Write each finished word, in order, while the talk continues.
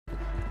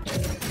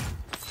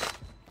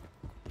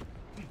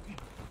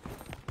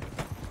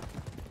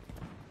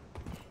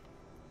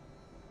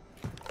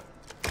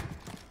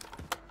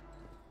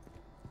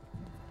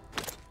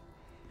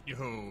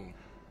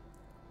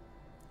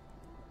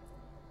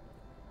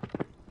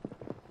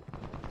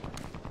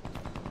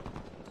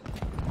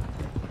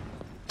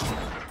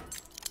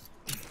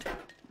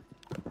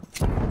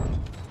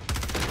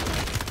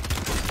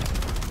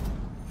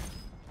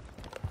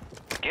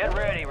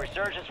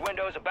Resurgence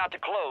window is about to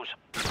close.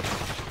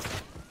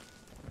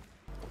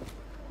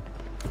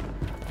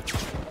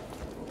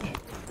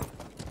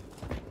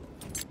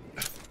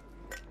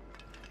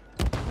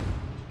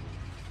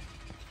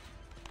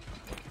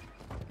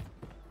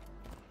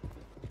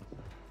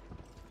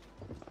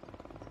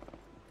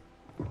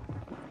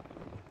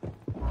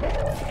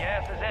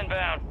 Gas is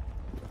inbound.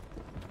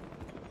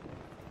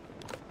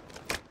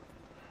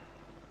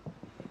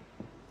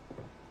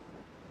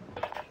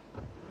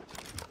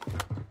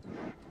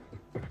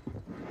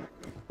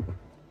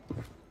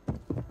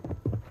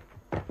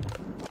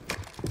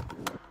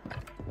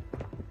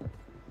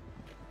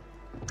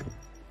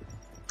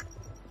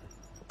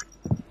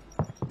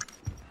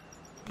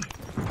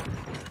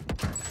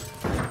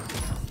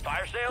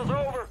 Fire sale's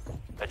over.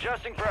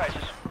 Adjusting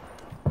prices.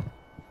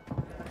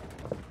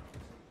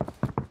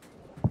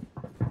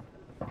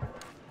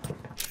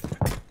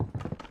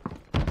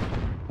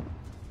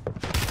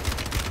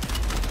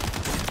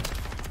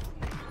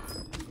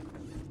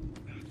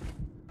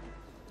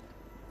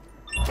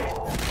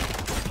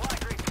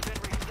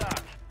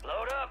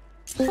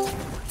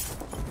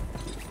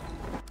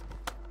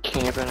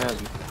 Camping as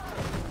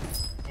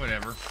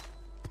whatever.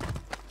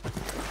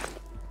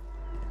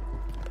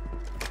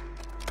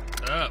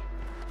 Up.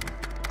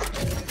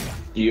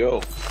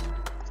 yo.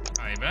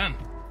 How you been?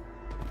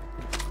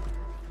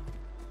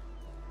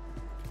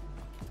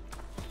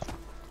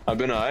 I've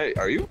been alright.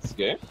 Are you? This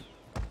game?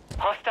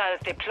 Hostiles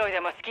deploy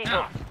the mosquito.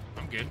 No,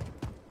 I'm good.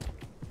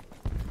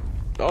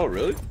 Oh,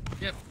 really?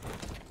 Yep.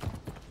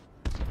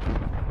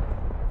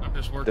 I'm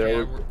just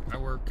working. I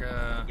work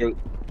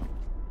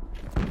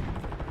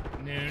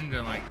noon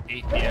to like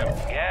 8 p.m.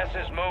 Gas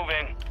is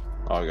moving.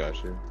 Oh,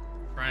 gosh, you.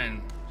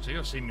 Trying, so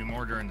you'll see me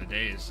more during the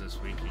days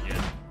this week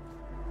again.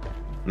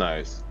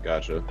 Nice.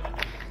 Gotcha.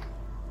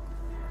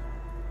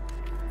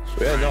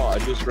 Yeah, no, I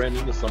just ran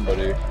into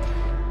somebody.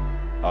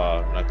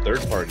 I third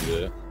partied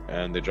it,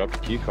 and they dropped a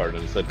key card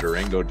and it said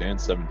Durango Dan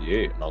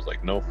 78, and I was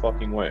like, no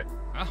fucking way.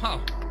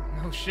 Oh,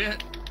 no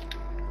shit.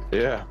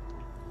 Yeah.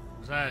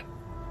 Was that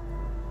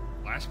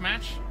last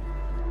match?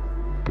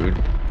 Dude.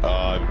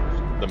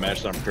 The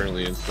match that I'm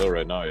currently in still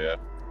right now, yeah.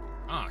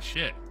 Oh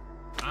shit.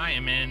 I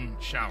am in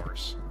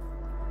showers.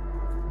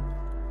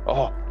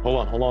 Oh,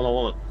 hold on.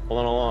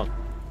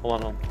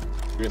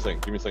 Give me a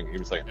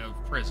second. No,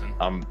 prison.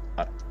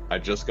 I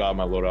just got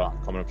my loadout.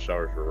 I'm coming up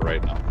showers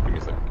right now. Give me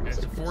a second.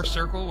 It's a 4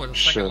 circle with a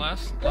second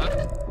left.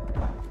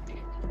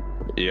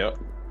 Yep.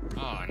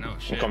 Oh no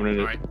shit.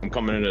 I'm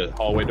coming into the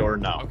hallway door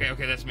now. Okay,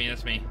 that's me.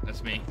 Okay,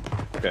 that's me,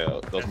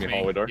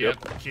 hallway door.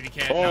 Yep. Kitty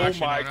cat. Oh no, actually,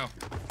 my. no.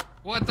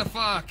 What the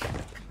fuck?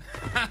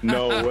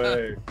 No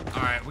way.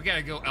 Alright, we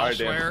gotta go All right,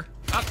 elsewhere.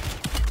 Up.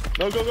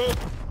 Go.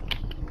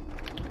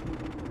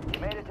 You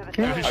made it to the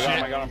Good shit.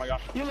 I got him.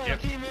 You little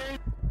teammate.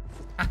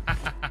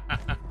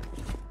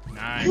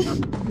 Nice.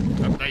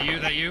 Oh,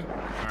 that you?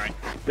 Alright.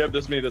 Yep,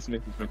 that's me.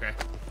 Okay.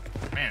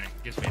 Man, it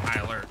gives me high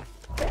alert.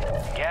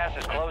 Gas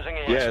is closing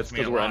in. Yeah, it's Me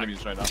because a we're lot.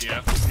 enemies right now.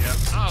 Yep.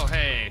 Oh,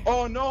 hey.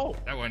 Oh, no.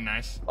 That wasn't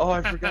nice. Oh,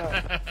 I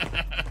forgot.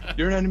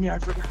 You're an enemy, I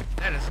forgot.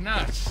 That is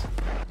nuts.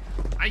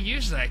 I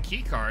used that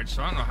key card,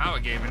 so I don't know how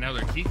it gave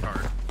another key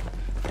card.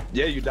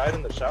 Yeah, you died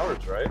in the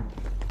showers, right?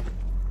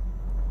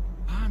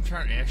 I'm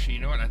trying to, actually,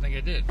 you know what? I think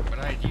I did. But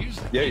I had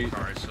used the key you-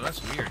 card, so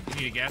that's weird. You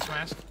need a gas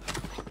mask?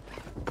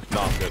 No,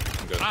 I'm good.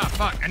 Ah,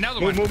 fuck.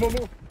 Another one.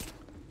 Move.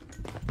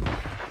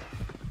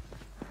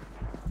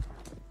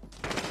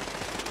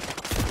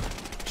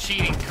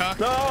 Cheating cuck.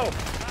 No!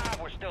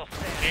 We're still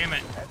standing. Damn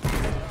it.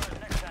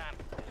 Next time.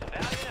 It's a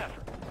valiant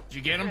effort. Did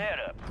you get him? Head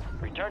up.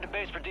 Return to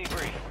base for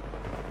debrief.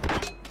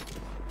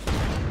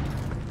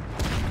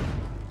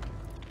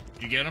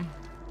 Did you get him?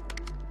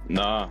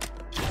 Nah.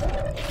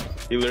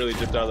 He literally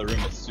dipped out of the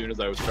room as soon as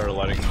I started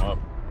lighting him up.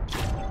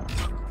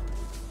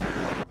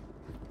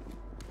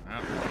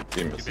 Oh,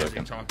 Give me a too busy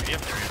second. talking.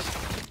 Yep, there he is.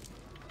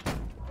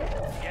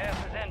 Gas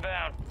is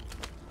inbound.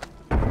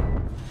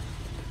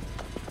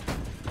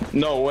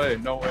 No way.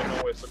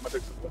 Suck my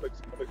dick.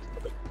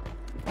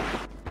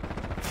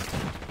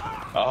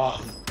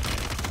 Oh.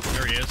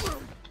 There he is.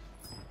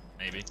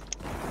 Maybe.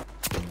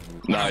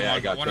 Nah, yeah, I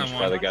got One on pinched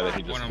one. by the guy that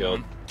he just One on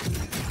killed. one.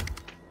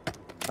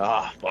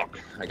 Ah, fuck.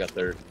 I got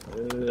third.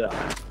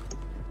 Ugh.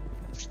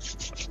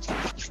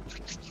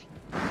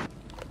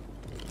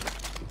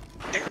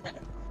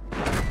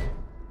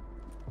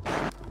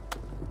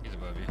 He's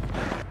above you.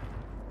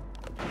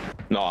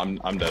 No,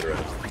 I'm dead right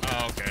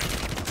now. Oh, okay.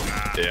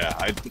 Ah.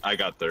 Yeah, I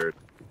got third.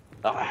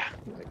 Ah,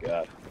 oh my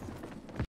god.